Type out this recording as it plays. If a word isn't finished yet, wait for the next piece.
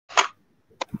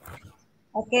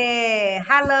Okay,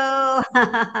 hello.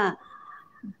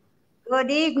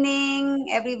 Good evening,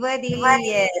 everybody.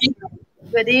 Yes,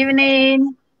 Good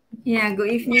evening. Yeah, good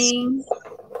evening.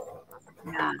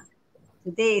 yeah.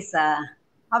 Today is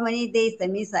how many days?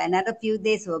 That means another few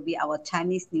days will be our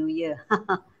Chinese New Year.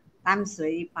 Time's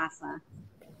already passed.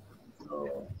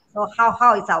 So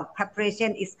how is our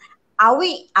preparation? Are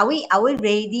we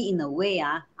ready in a way?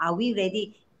 Are we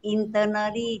ready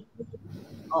internally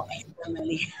or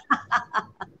externally?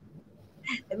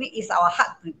 I mean, is our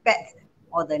heart prepared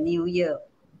for the New Year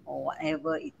or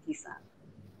whatever it is?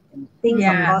 And things,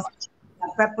 of Yeah. course,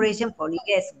 preparation for New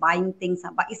Year is buying things,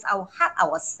 but it's our heart,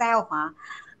 ourselves.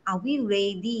 Are we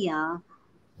ready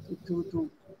to,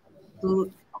 to,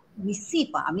 to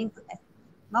receive? I mean,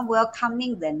 not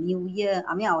welcoming the New Year,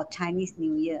 I mean, our Chinese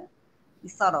New Year,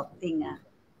 this sort of thing.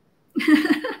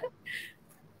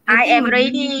 I think am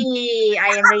ready.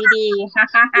 I am ready.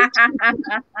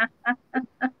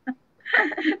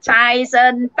 财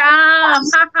神到，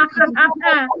哈哈哈哈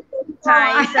哈！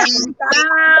财神到，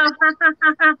哈哈哈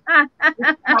哈哈！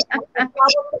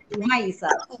 Behind is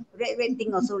red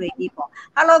thing also ready for.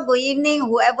 Hello, good evening.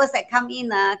 Whoever that come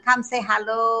in, come say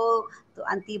hello to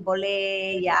Auntie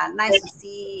Bole. Yeah, nice to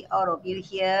see all of you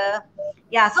here.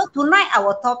 Yeah, so tonight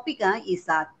our topic is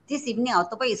this evening our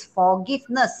topic is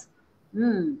forgiveness.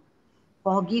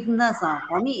 Forgiveness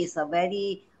for me is a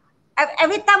very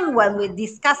every time when we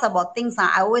discuss about things,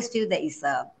 I always feel that it's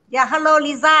yeah. Hello,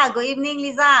 Lisa. Good evening,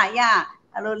 Lisa. Yeah.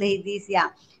 Hello, ladies. Yeah.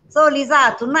 So,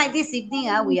 Lisa, tonight, this evening,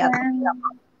 we are talking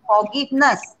about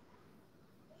forgiveness.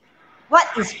 What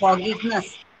is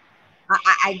forgiveness?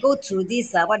 I go through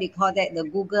this, what do you call that? The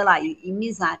Google, it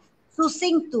means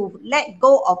choosing to let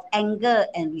go of anger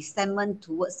and resentment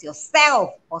towards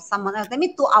yourself or someone else. That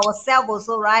means to ourselves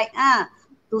also, right?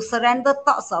 To surrender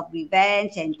thoughts of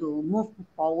revenge and to move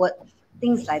forward,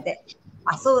 things like that.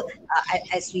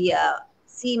 As we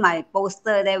see my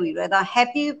poster there, we read,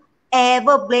 have you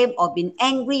ever blamed or been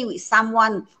angry with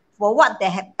someone for what they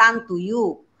have done to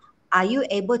you? Are you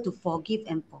able to forgive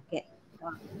and forget?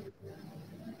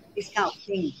 This kind of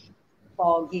thing,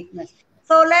 forgiveness.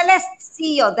 So let's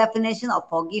see your definition of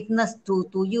forgiveness to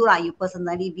you, you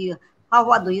personally view.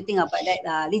 What do you think about that,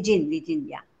 Lijin?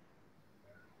 Yeah.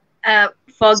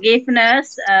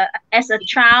 Forgiveness as a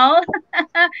child,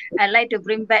 I like to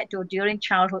bring back to during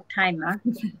childhood time.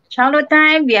 Childhood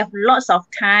time, we have lots of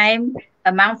time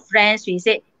among friends. We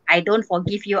say, I don't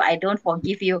forgive you, I don't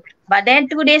forgive you. But then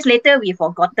 2 days later, we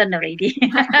forgotten already.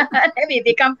 Then we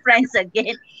become friends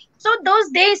again. So those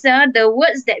days, the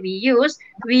words that we use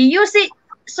it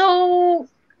so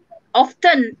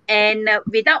often and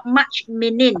without much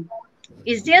meaning.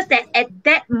 It's just that at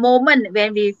that moment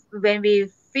when we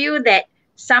feel that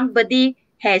somebody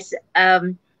has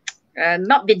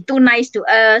not been too nice to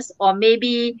us, or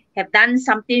maybe have done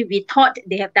something we thought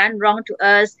they have done wrong to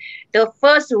us, the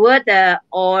first word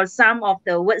or some of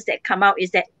the words that come out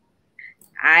is that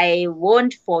I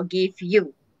won't forgive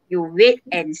you. You wait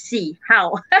and see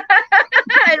how.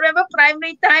 I remember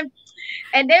primary time,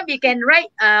 and then we can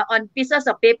write on pieces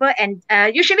of paper, and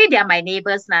usually they are my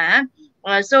neighbors lah.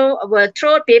 So we'll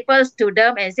throw papers to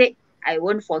them and say, I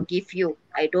won't forgive you,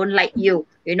 I don't like you,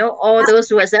 all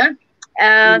those words.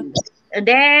 Mm.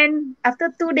 Then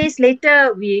after 2 days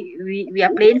later, we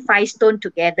are playing five stone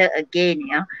together again.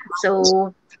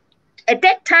 So at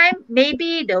that time,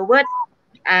 maybe the word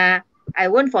I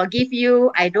won't forgive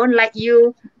you, I don't like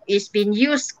you is being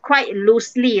used quite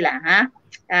loosely lah.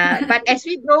 But as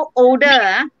we grow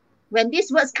older, when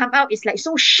these words come out, it's like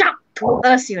so sharp to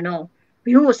us.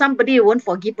 Somebody won't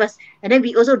forgive us, and then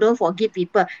we also don't forgive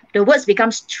people. The words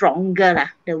become stronger lah.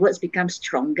 The words become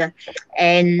stronger,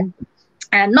 and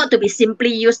not to be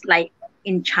simply used like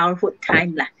in childhood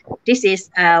time lah. This is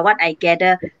what I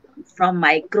gather from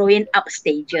my growing up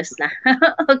stages lah.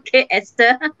 Okay,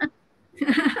 Esther.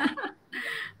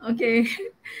 Okay.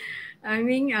 I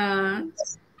mean,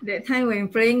 that time when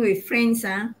playing with friends,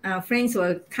 friends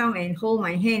will come and hold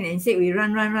my hand and say, we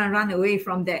run away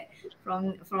from that,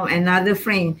 from another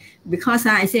friend. Because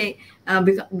I say,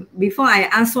 before I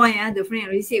ask why, the friend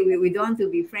already said, we don't want to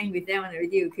be friends with them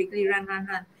already. We quickly run.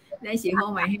 Then she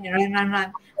hold my hand and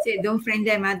run. Say, don't friend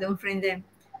them, don't friend them.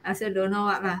 I said, don't know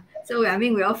what lah. So I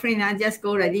mean, we all friends, just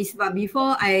go like this. But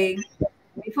before I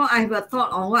have a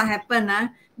thought on what happened,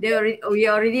 we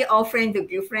already all friend to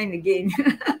give friend again.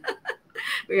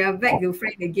 We are back to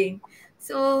friend again.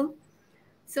 So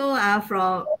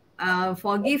from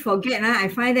forgive, forget, I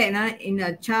find that in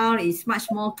a child is much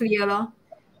more clear.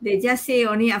 They just say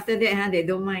only after that, they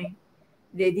don't mind.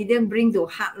 They didn't bring to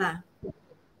heart lah.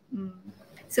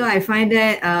 So I find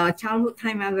that childhood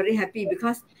time I'm very happy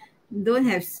because don't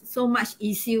have so much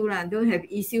issue lah. Don't have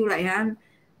issue like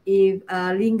if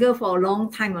linger for a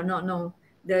long time or not. No,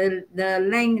 the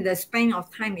length, the span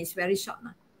of time is very short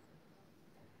lah.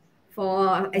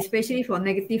 For especially for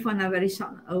negative one, very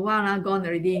short. A while gone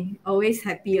already. Always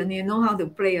happy only. You know how to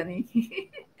play only.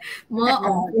 More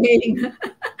on playing.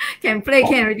 Can play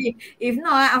can already. If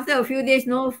not, after a few days,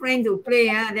 no friend to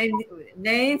play.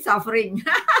 Then suffering.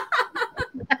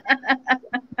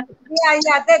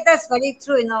 Yeah, that's very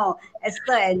true, you know,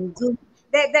 Esther and June.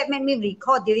 That made me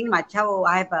recall during my childhood.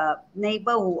 I have a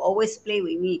neighbor who always play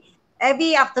with me.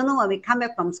 Every afternoon when we come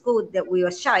back from school, that we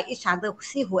will shout at each other,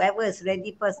 see whoever is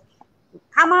ready first.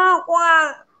 Come on,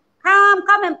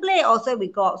 come and play. Also we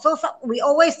go. So we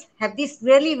always have this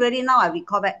really now I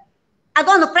recall back. I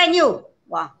don't want to friend you.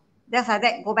 Wow, that's like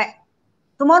that. Go back.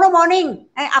 Tomorrow morning,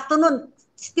 afternoon,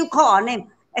 still call our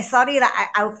name. Sorry,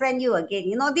 I will friend you again.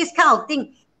 You know, this kind of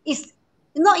thing is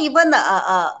not even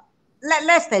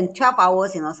less than 12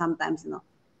 hours, you know, sometimes, you know,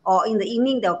 or in the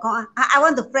evening they'll call, I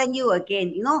want to friend you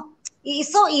again, you know.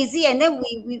 It's so easy, and then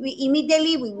we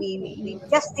immediately we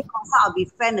just take consult or be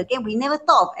friend again. We never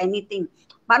thought of anything.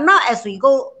 But now as we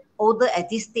go older at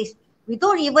this stage, we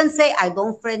don't even say I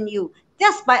don't friend you.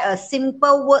 Just by a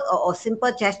simple word or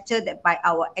simple gesture, that by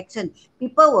our action,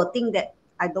 people will think that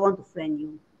I don't want to friend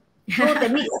you. So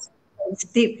that means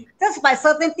just by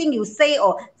certain thing you say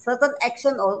or certain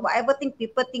action or whatever thing,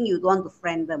 people think you don't want to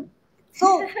friend them.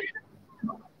 So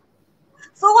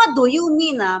what do you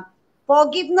mean?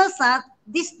 Forgiveness,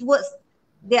 these words,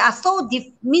 they are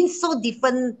mean so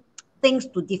different things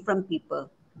to different people,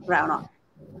 right or not?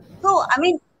 So I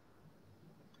mean,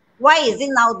 why is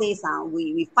it nowadays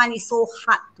we find it so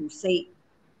hard to say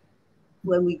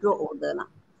when we grow older?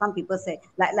 Some people say,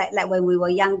 like when we were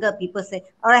younger, people say,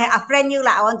 all right, I friend you,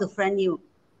 I want to friend you.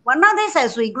 But nowadays,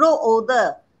 as we grow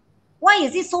older, why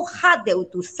is it so hard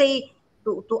to say,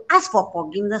 to ask for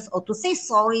forgiveness or to say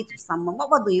sorry to someone?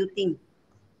 What do you think?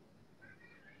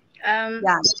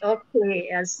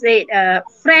 Okay, I said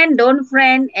friend, don't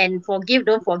friend, and forgive,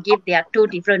 don't forgive. They are two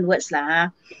different words lah.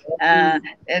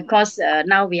 Because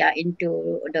now we are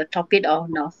into the topic of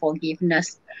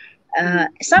forgiveness.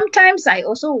 Sometimes I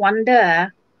also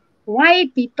wonder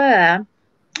why people,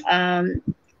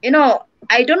 you know,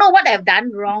 I don't know what I've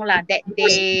done wrong lah, that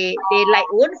they like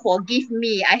won't forgive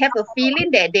me. I have a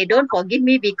feeling that they don't forgive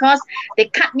me because they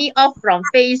cut me off from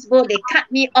Facebook, they cut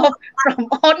me off from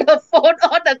all the phone,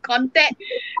 all the contact.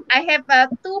 I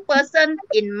have two person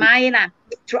in mind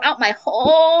throughout my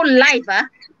whole life.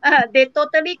 They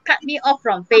totally cut me off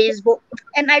from Facebook,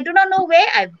 and I do not know where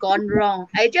I've gone wrong.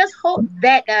 I just hope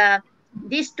that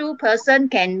these two person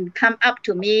can come up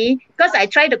to me, because I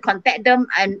try to contact them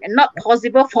and not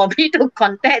possible for me to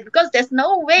contact, because there's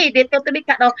no way, they totally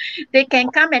cut off. They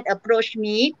can come and approach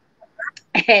me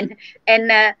and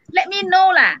let me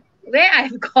know where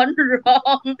I've gone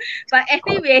wrong. But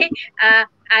anyway,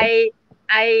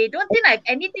 I don't think I have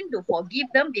anything to forgive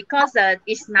them, because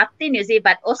it's nothing, you see.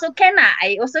 But also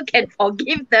I also can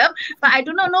forgive them, but I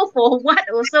do not know for what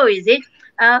also, is it.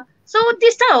 So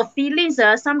this type of feelings,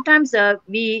 sometimes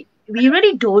we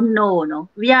really don't know. No,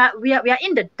 we are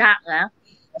in the dark.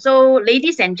 So,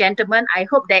 ladies and gentlemen, I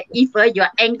hope that if you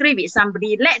are angry with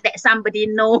somebody, let that somebody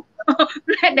know.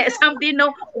 Let that somebody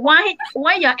know why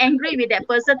you're angry with that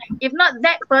person. If not,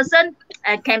 that person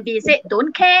can be said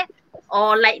don't care,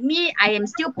 or like me, I am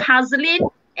still puzzling.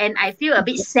 And I feel a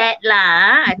bit sad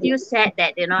lah. I feel sad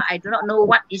that, you know, I do not know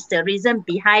what is the reason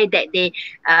behind that they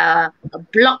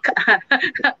block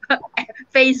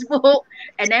Facebook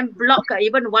and then block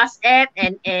even WhatsApp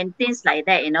and things like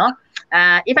that, you know.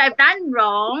 If I've done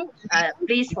wrong,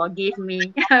 please forgive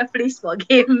me. Please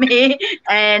forgive me.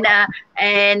 And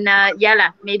yeah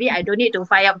lah, maybe I don't need to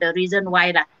find out the reason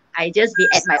why lah. I just be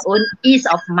at my own ease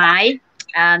of mind,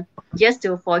 just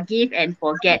to forgive and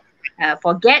forget.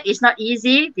 Forget is not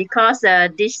easy, because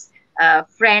this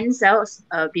friends,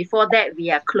 before that we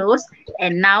are close,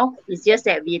 and now it's just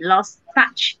that we lost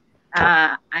touch.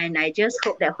 And I just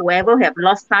hope that whoever have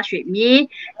lost touch with me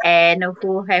and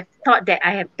who have thought that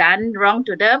I have done wrong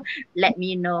to them, let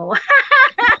me know.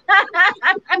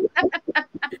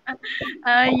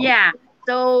 Yeah.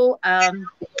 So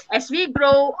as we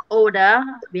grow older,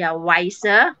 we are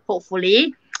wiser,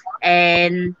 hopefully,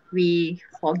 and we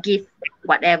forgive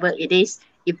whatever it is.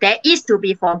 If there is to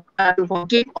be to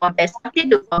forgive, or there's something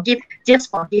to forgive,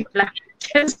 just forgive lah.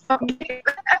 Just forgive.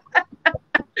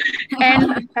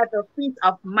 And have a peace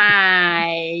of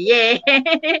mind. Yeah.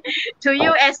 To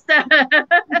you, Esther.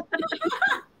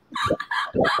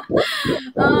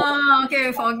 Oh,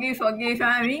 okay, forgive.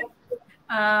 I mean,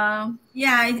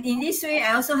 Yeah, in this way,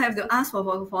 I also have to ask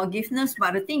for forgiveness.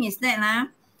 But the thing is that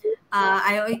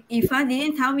if I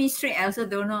didn't tell me straight, I also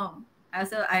don't know.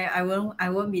 I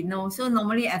won't be know. So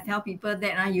normally I tell people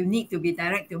that you need to be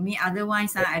direct to me.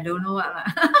 Otherwise, I don't know what.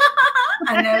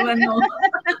 I never know.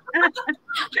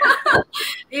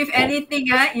 If anything,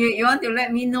 you want to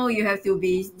let me know, you have to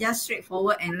be just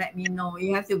straightforward and let me know.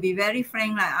 You have to be very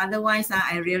frank. Otherwise,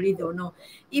 I really don't know.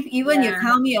 If even you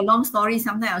tell me a long story,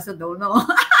 sometimes I also don't know.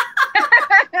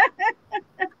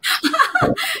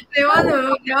 They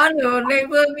want to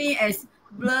label me as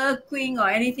blur queen or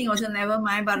anything, also never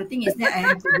mind. But the thing is that I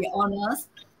have to be honest.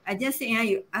 I just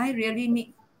say, I really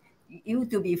need you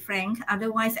to be frank.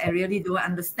 Otherwise, I really don't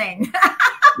understand.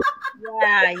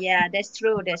 Yeah, that's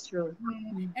true.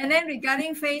 And then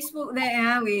regarding Facebook,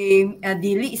 that we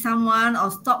delete someone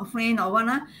or stop friend or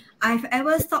what. I've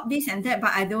ever stopped this and that,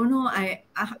 but I don't know.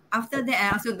 After that,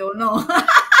 I also don't know.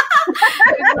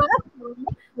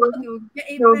 To get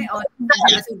it back or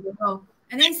I also don't know.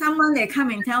 And then someone they come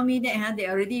and tell me that they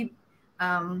already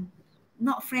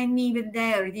not friend me with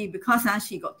there already because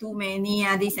she got too many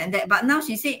this and that. But now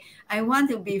she said I want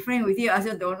to be friend with you. I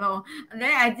also don't know. And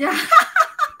then I just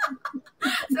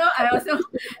so I also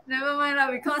never mind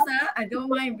because I don't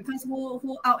mind because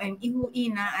who out and who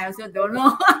in I also don't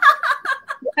know.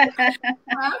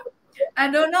 I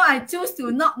don't know. I choose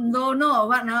to not know or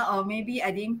what now, or maybe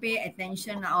I didn't pay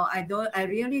attention, or I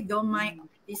really don't mind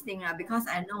this thing because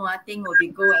I know thing will be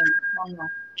go and come.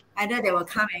 Either they will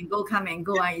come and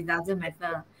go. It doesn't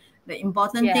matter. The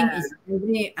important thing is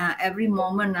every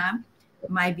moment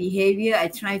my behavior. I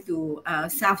try to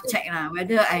self-check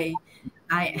whether I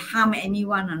harm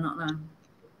anyone or not.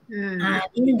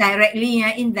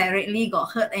 Indirectly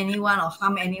got hurt anyone or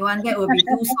harm anyone, that would be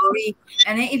too sorry.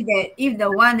 And then if the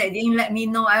one that didn't let me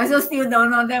know, I also still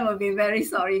don't know, that would be very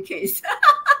sorry case.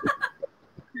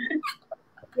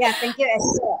 Yeah, thank you,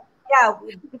 Esther. Yeah,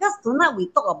 because tonight we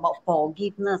talk about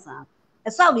forgiveness.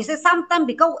 That's why we say sometimes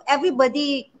because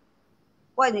everybody,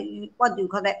 what do you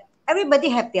call that? Everybody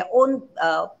have their own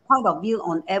point of view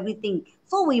on everything.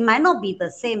 So we might not be the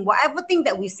same. Whatever thing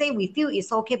that we say, we feel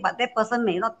is okay, but that person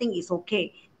may not think it's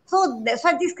okay. So that's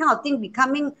why this kind of thing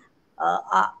becoming,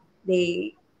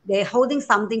 they're holding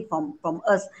something from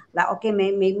us. Like, okay,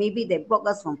 maybe they block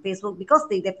us from Facebook because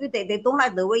they feel that they don't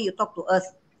like the way you talk to us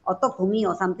or talk to me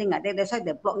or something like that. That's why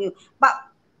they block you. But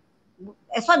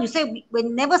as what you say, we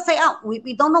never say out.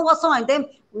 We don't know what's wrong. And then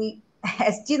we,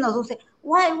 as Jin also say,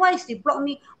 why she block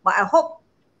me? But I hope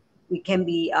we can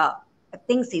be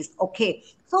things is okay.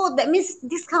 So that means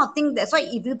this kind of thing. That's why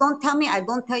if you don't tell me, I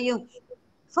don't tell you.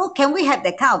 So can we have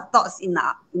that kind of thoughts in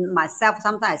myself?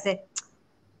 Sometimes I say,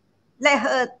 let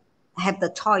her have the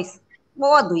choice.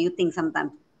 What do you think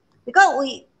sometimes?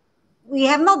 Because we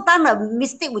have not done a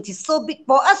mistake which is so big.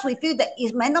 For us, we feel that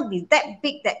it might not be that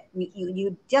big that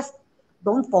you just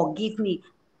don't forgive me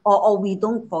or we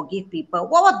don't forgive people.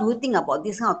 What do you think about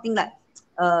this kind of thing? Like,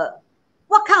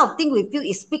 what kind of thing we feel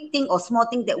is big thing or small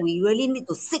thing that we really need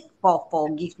to seek for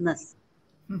forgiveness?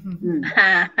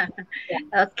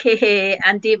 Okay,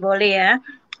 Auntie boleh ya.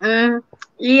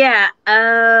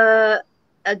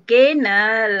 Again,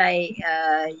 like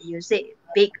you say,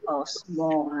 big or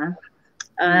small.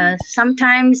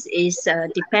 Sometimes it's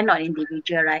depend on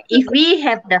individual, right? If we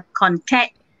have the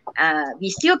contact, we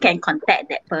still can contact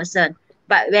that person.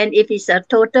 But if it's a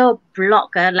total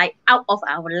block, like out of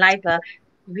our life,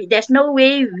 there's no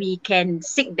way we can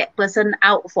seek that person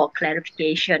out for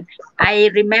clarification. I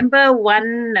remember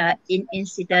one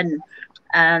incident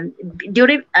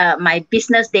during my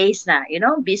business days,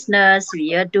 business,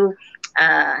 we do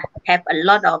have a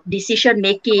lot of decision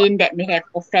making that may have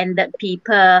offended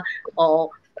people, or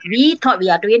we thought we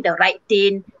are doing the right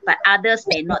thing, but others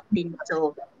may not think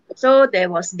so. So there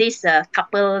was this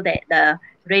couple that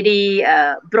really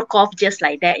broke off just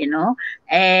like that,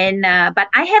 and but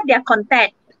I have their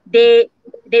contact. They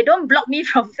don't block me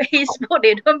from Facebook,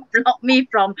 they don't block me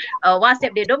from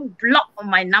WhatsApp, they don't block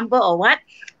my number or what.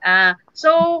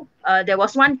 So there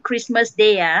was one Christmas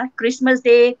day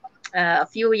a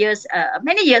few years,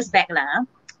 many years back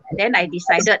then I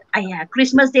decided,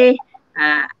 Christmas Day,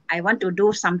 I want to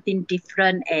do something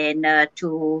different and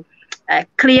to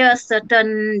clear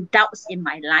certain doubts in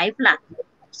my life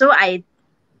So I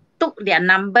took their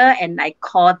number and I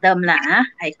called them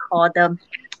I called them,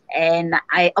 and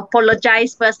I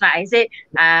apologize first. I said,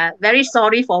 very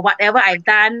sorry for whatever I've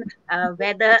done.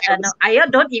 Whether no, I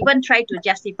don't even try to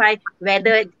justify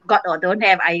whether got or don't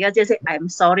have. I just say I'm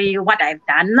sorry what I've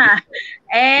done.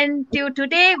 And till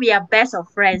today we are best of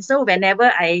friends. So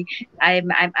whenever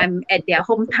I'm at their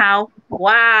hometown,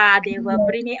 wow, they will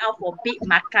bring me out for big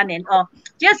makan and all,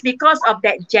 just because of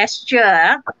that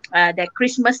gesture. That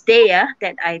Christmas day,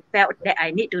 that I felt that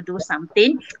I need to do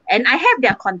something, and I have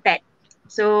their contact.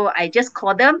 So I just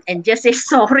call them and just say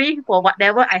sorry for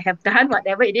whatever I have done,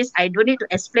 whatever it is. I don't need to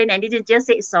explain anything, just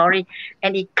say sorry,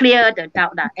 and it cleared the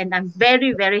doubt. And I'm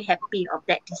very, very happy of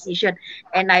that decision.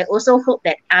 And I also hope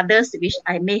that others, which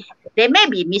there may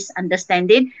be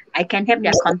misunderstanding, I can have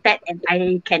their contact and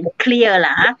I can clear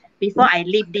before I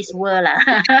leave this world.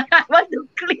 I want to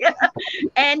clear.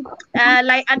 And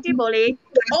like Auntie Boleh,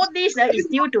 all this is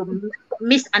due to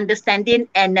misunderstanding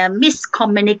and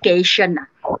miscommunication.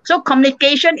 So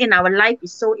communication in our life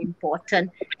is so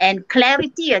important, and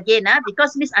clarity again,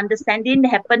 because misunderstanding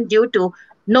happen due to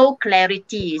no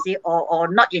clarity, or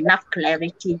not enough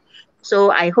clarity.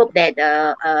 So I hope that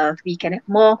we can have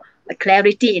more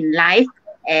clarity in life,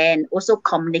 and also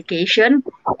communication,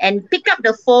 and pick up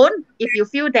the phone if you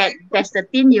feel that that's the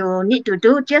thing you need to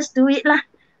do, just do it lah.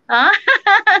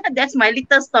 That's my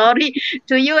little story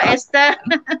to you, Esther.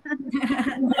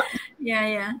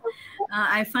 Yeah.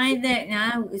 I find that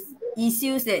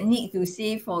issues that need to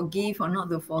say forgive or not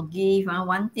to forgive.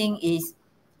 One thing is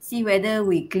see whether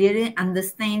we clearly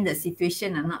understand the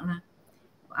situation or not.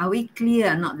 Are we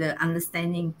clear or not the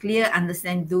understanding? Clear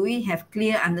understand. Do we have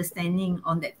clear understanding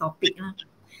on that topic?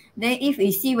 Then if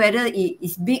we see whether it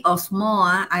is big or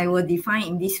small, I will define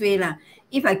in this way.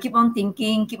 If I keep on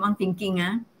thinking,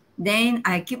 then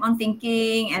I keep on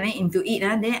thinking and then into it,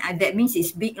 then that means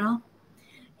it's big.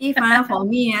 If for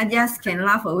me, I just can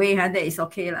laugh away, that is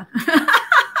okay.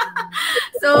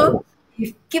 So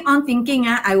if keep on thinking,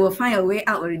 I will find a way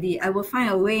out already. I will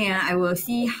find a way, I will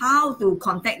see how to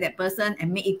contact that person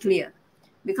and make it clear.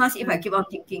 Because if I keep on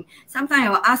thinking, sometimes I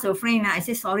will ask a friend, I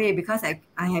say sorry because I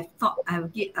have thought, I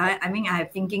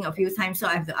have thinking a few times, so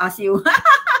I have to ask you.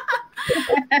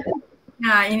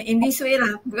 In this way,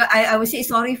 because I will say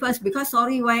sorry first, because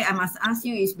sorry why I must ask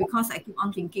you is because I keep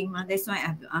on thinking, that's why I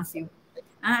have to ask you.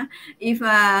 If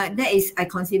that is, I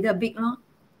consider big,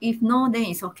 if no, then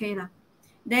it's okay.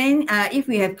 Then if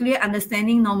we have clear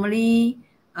understanding, normally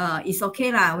it's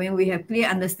okay. When we have clear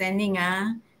understanding,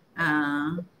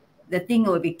 the thing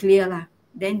will be clear.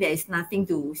 Then there is nothing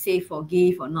to say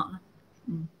forgive or not.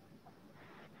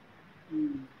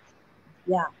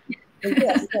 Yeah.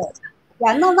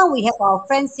 Yeah, no, we have our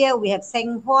friends here. We have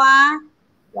Seng Hua.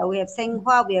 Yeah, we have Seng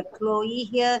Hua. We have Chloe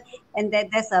here. And then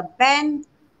there's a Ben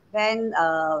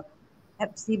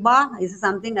Hepzibah. Is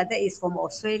something like that. Is from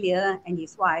Australia, and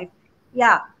his wife.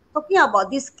 Yeah, talking about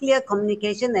this clear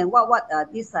communication and what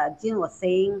this Jean was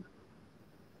saying.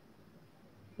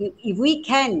 If we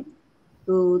can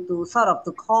to sort of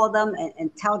to call them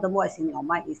and tell them what's in our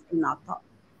mind, is in our thought.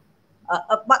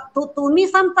 But to me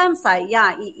sometimes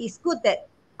it's good that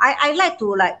I like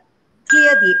to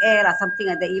clear the air or something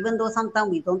like that, even though sometimes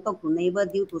we don't talk to neighbor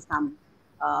due to some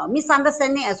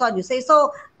misunderstanding as what you say.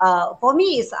 So for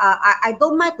me is I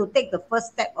don't mind to take the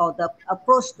first step or the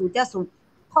approach to just to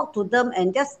talk to them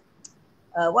and just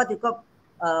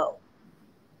to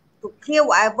clear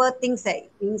whatever things that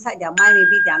inside their mind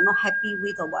maybe they are not happy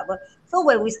with or whatever. So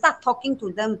when we start talking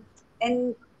to them,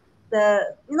 and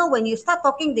when you start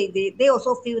talking, they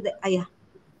also feel that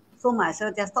so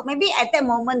myself just talk. Maybe at that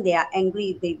moment they are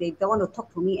angry. They don't want to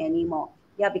talk to me anymore.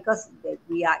 Yeah, because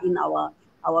we are in our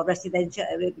residential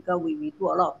area, because we do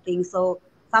a lot of things. So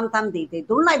sometimes they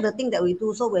don't like the thing that we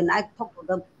do. So when I talk to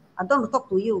them, I don't want to talk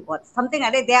to you, but something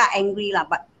like that, they are angry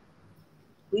but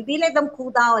we let them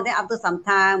cool down, and then after some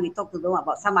time we talk to them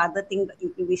about some other thing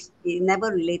which is never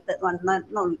related one. Not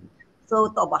so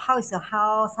talk about how is your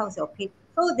house, how's your kid.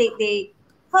 So they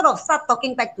sort of start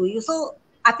talking back to you. So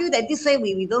I feel that this way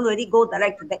we don't really go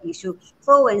direct to that issue.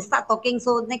 So when we start talking,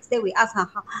 so next day we ask her,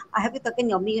 have you taken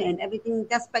your meal and everything,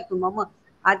 just back to normal.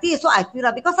 This is what I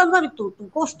feel because sometimes to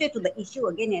go straight to the issue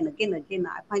again and again,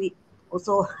 I find it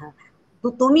also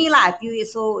to me I feel it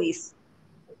so is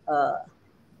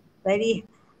very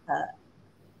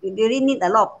you really need a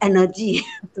lot of energy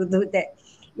to do that.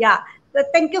 Yeah. So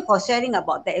thank you for sharing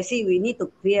about that. You see, we need to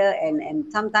clear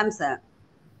and sometimes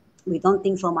we don't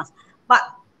think so much. But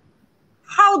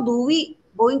how do we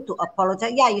going to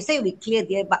apologize? Yeah, you say we clear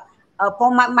the air, but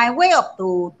for my way of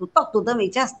to talk to them, we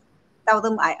just tell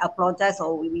them I apologize,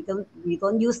 or we don't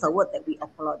use the word that we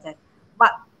apologize.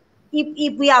 But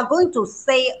if we are going to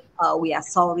say we are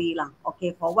sorry lah,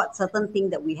 okay, for what certain thing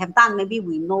that we have done, maybe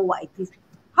we know what it is.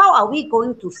 How are we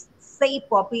going to say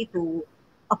properly to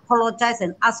apologize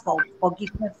and ask for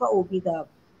forgiveness? What would be the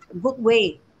good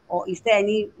way, or is there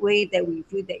any way that we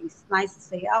feel that is nice to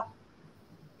say out?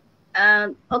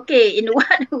 Okay, in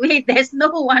what way? There's no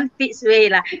one fixed way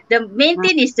lah. The main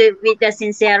thing is with the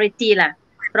sincerity lah,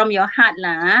 from your heart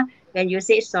lah. When you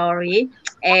say sorry,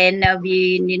 and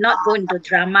we need not go into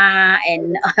drama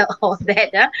and all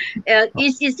that.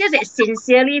 It's just that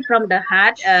sincerely from the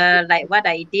heart, like what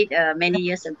I did many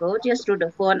years ago, just through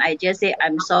the phone. I just say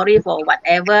I'm sorry for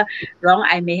whatever wrong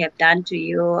I may have done to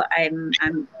you.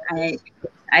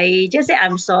 I just say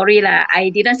I'm sorry lah. I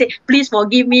didn't say please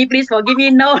forgive me, please forgive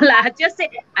me. No lah. Just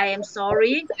say I am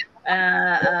sorry.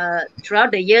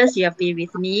 Throughout the years you have been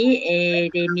with me,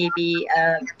 there may be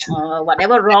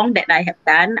whatever wrong that I have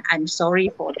done. I'm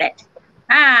sorry for that.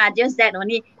 Just that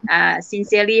only,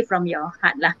 sincerely from your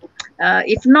heart lah.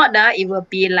 If not, it will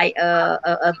be like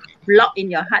a block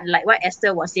in your heart, like what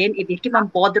Esther was saying. If you keep on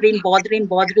bothering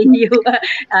you,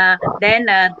 then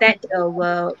that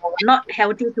will not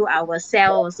healthy to our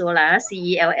cell also lah,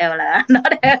 CELL lah.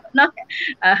 not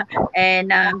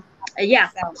yeah.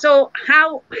 So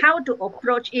how to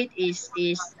approach it is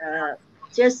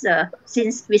just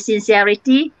with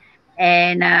sincerity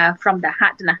and from the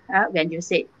heart lah, when you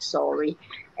say sorry.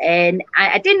 And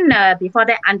I think before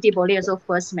that, Auntie Bolly also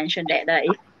first mentioned that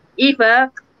if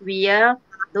we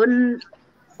don't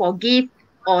forgive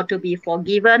or to be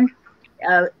forgiven,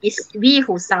 it's we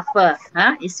who suffer.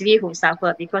 It's we who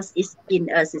suffer because it's in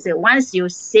us. It's once you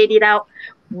said it out,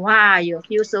 wow, you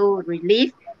feel so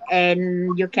relieved,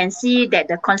 and you can see that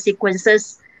the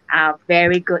consequences are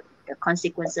very good. The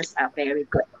consequences are very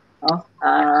good.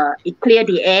 It clear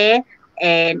the air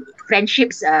and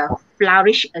friendships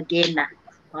flourish again.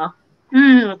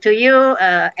 To you,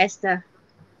 Esther.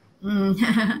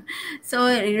 So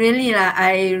really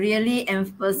I really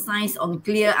emphasize on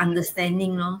clear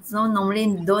understanding. So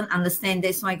normally don't understand,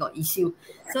 that's why I got issue.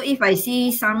 So if I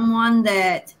see someone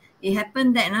that it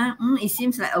happened that it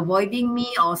seems like avoiding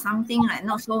me or something like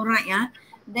not so right,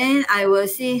 then I will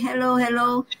say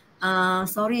hello,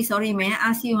 sorry, may I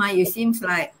ask you, you seems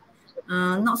like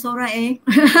not so right,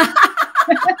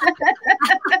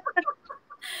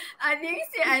 I didn't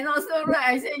say I not so right,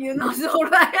 I said you not so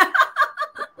right.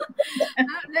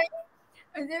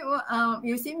 I said, well,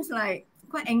 you seems like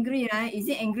quite angry, right? Is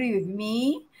it angry with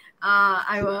me?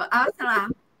 I will ask lah.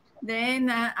 Then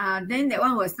that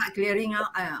one will start clearing out.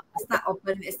 Start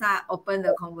open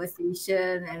the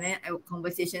conversation, and then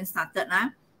conversation started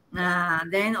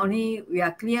then only we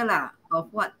are clear lah of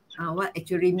what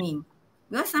actually mean.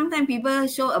 Because sometimes people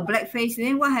show a black face,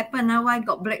 then what happened now? Why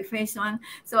got black face one?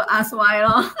 So ask why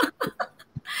lor.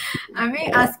 I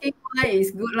mean, asking why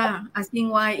is good lah. Asking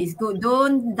why is good.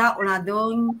 Don't doubt lah.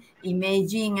 Don't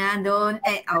imagine don't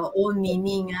add our own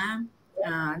meaning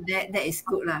that is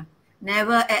good lah.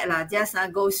 Never add lah. Just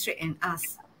go straight and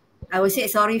ask. I will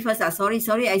say sorry first. Sorry.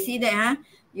 I see that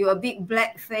you a big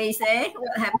black face.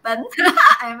 What happened?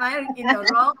 Am I in the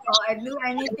wrong or I do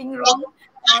anything wrong?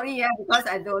 Sorry, because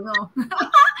I don't know.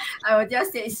 I will just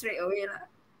say it straight away lah.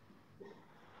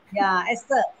 Yeah,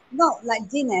 Esther. No, like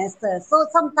Jean and Esther. So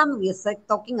sometimes we're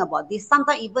talking about this.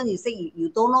 Sometimes even you say you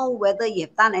don't know whether you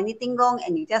have done anything wrong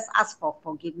and you just ask for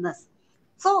forgiveness.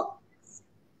 So,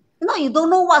 you don't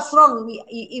know what's wrong.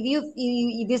 If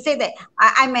you say that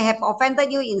I may have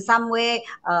offended you in some way,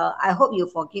 I hope you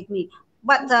forgive me.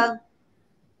 But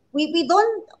we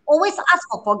don't always ask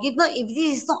for forgiveness if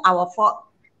this is not our fault.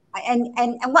 And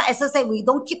what Esther said, we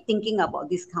don't keep thinking about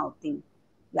this kind of thing.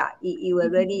 Yeah, it will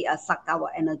really suck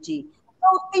our energy.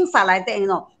 So things are like that,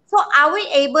 So are we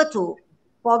able to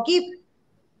forgive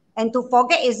and to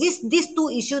forget? Is these two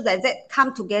issues that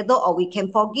come together, or we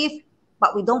can forgive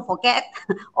but we don't forget,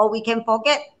 or we can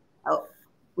forget,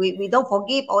 we don't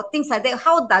forgive, or things like that?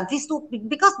 How does these two?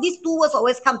 Because these two words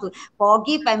always come to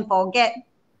forgive and forget.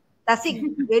 Does it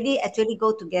really actually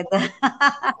go together?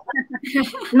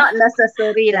 Not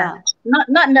necessary lah.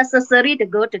 Not necessary to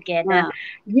go together.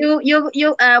 You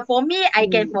for me, I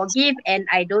can forgive and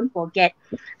I don't forget.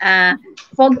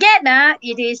 Forget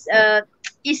it is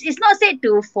it's not said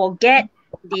to forget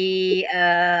the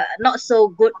not so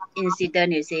good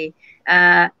incident, you see.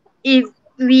 If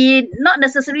we not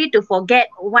necessary to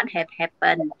forget what have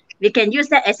happened, we can use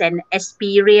that as an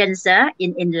experience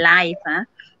in life.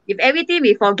 If everything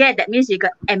we forget, that means you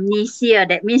got amnesia.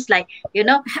 That means like,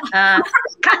 cut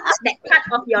that part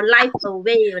of your life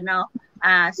away,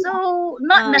 So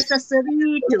not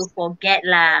necessary to forget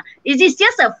lah. It is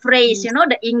just a phrase, you know,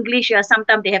 the English.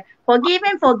 Sometimes they have forgive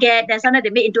and forget, and sometimes they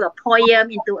make into a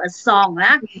poem, into a song.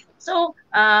 So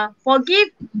forgive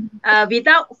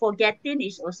without forgetting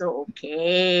is also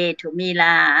okay to me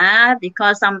lah.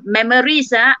 Because some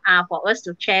memories are for us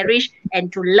to cherish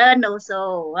and to learn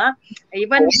also.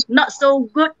 Even not so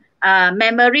good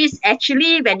memories,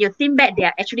 actually, when you think back, they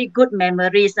are actually good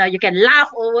memories. You can laugh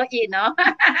over it, no?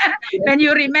 When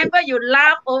you remember, you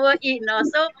laugh over it, no?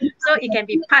 So it can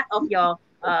be part of your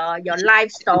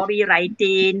life story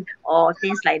writing or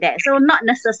things like that. So not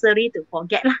necessary to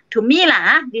forget lah. To me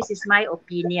lah, this is my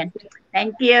opinion.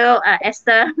 Thank you,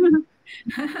 Esther.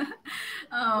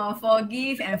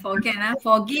 Forgive and forget.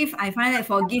 Forgive, I find that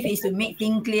forgive is to make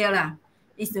things clear lah.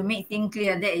 Is to make things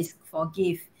clear. That is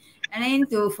forgive. And then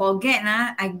to forget,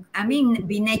 I mean,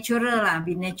 be natural lah.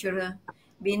 Be natural.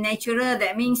 Be natural.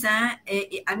 That means, I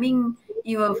mean,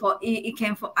 you will it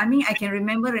can I mean, I can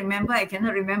remember. I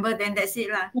cannot remember. Then that's it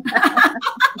lah.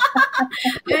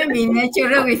 Then be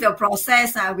natural with the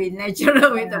process. Be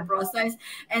natural with the process.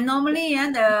 And normally,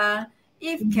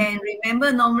 if can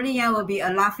remember, normally will be a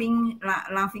laughing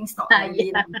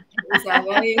story. It's a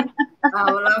very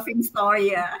laughing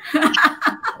story.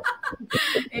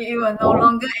 It will no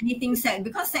longer anything sad,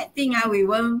 because sad thing I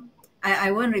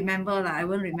won't remember lah. I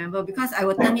won't remember because I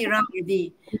will turn it around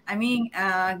already. I mean,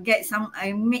 I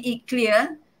make it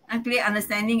clear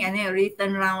understanding, and then already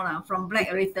turn around lah. From black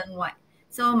already turn white.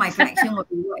 So my collection will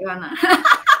be white one lah.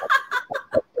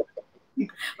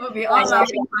 Will be all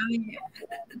laughing funny.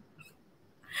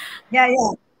 Yeah.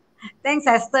 Thanks,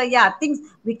 Esther. Yeah, things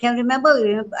we can remember,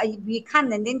 we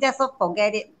can't, and then just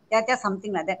forget it. Yeah, just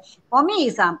something like that. For me,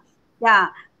 is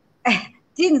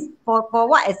since for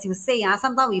what, as you say,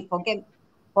 sometimes we forget.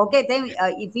 Then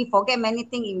if we forget many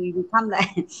things, we become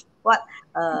like what?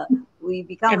 We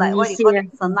become like what you call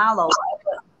it, senile or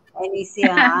whatever.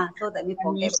 Amnesia. So that we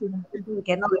forget. We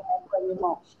cannot remember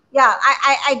anymore. Yeah,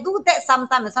 I do that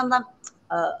sometimes. Sometimes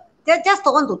just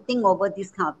don't want to think over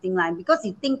this kind of thing, like, because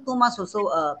you think too much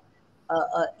also.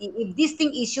 If this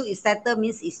thing issue is settled,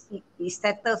 means it's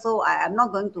settled. So I'm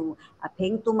not going to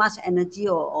paying too much energy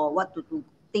or what to do.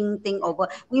 Think over.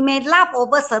 We may laugh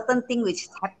over certain thing which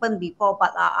happened before,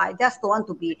 but I just don't want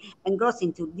to be engrossed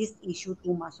into this issue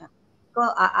too much.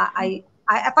 Because I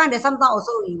find that sometimes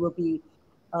also it will be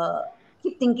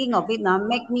keep thinking of it now,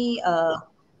 make me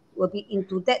will be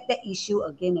into that issue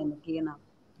again and again now.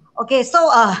 Okay,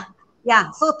 so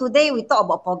yeah, so today we talk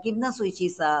about forgiveness, which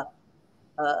is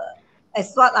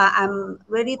as what I'm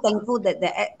really thankful that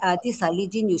this Lee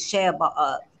Jin you share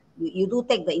about you do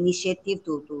take the initiative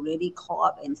to really call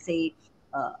up and say,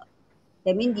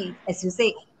 that means, as you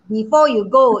say, before you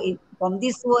go from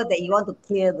this world, that you want to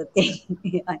clear the thing.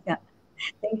 Yeah.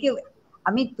 Thank you.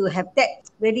 I mean, to have that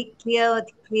really clear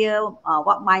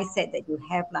what mindset that you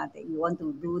have, that you want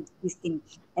to do this thing.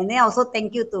 And then also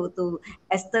thank you to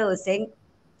Esther was saying,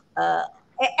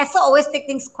 Esther always take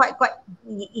things quite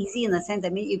easy in a sense. I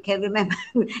mean, you can remember,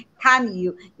 can't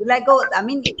you let go? I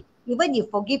mean, even you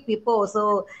forgive people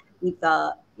also, if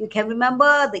you can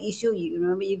remember the issue, you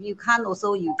remember. If you can't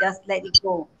also, you just let it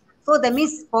go. So that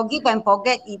means forgive and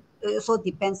forget, it also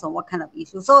depends on what kind of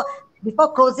issue. So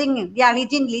before closing, yeah, Lee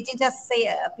Jin just say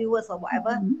a few words or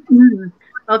whatever.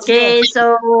 Okay,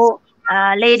 so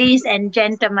ladies and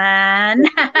gentlemen,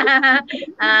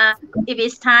 if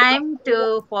it's time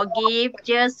to forgive,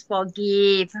 just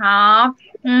forgive,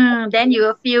 then you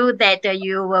will feel that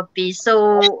you will be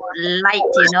so light,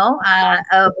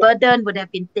 a burden would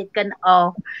have been taken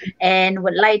off, and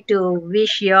would like to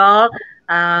wish you all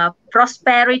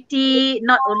prosperity,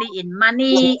 not only in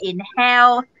money, in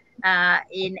health,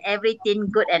 in everything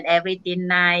good and everything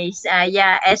nice.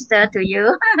 Yeah, Esther, to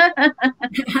you.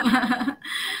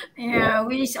 Yeah,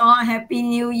 wish all happy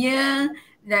new year.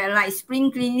 That like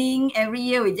spring cleaning, every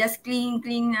year we just clean,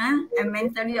 and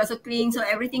mentally also clean, so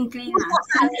everything clean.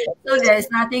 So there's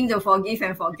nothing to forgive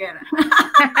and forget.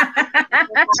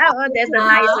 Oh, that's a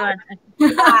nice one.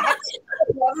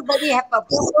 Everybody have a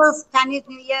prosperous Chinese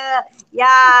New Year.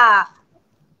 Yeah.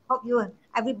 Hope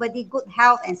everybody good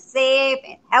health and safe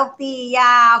and healthy.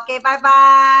 Yeah. Okay.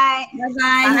 Bye.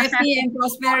 Happy and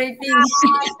prosperity.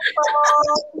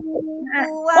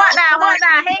 What?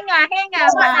 Hang on.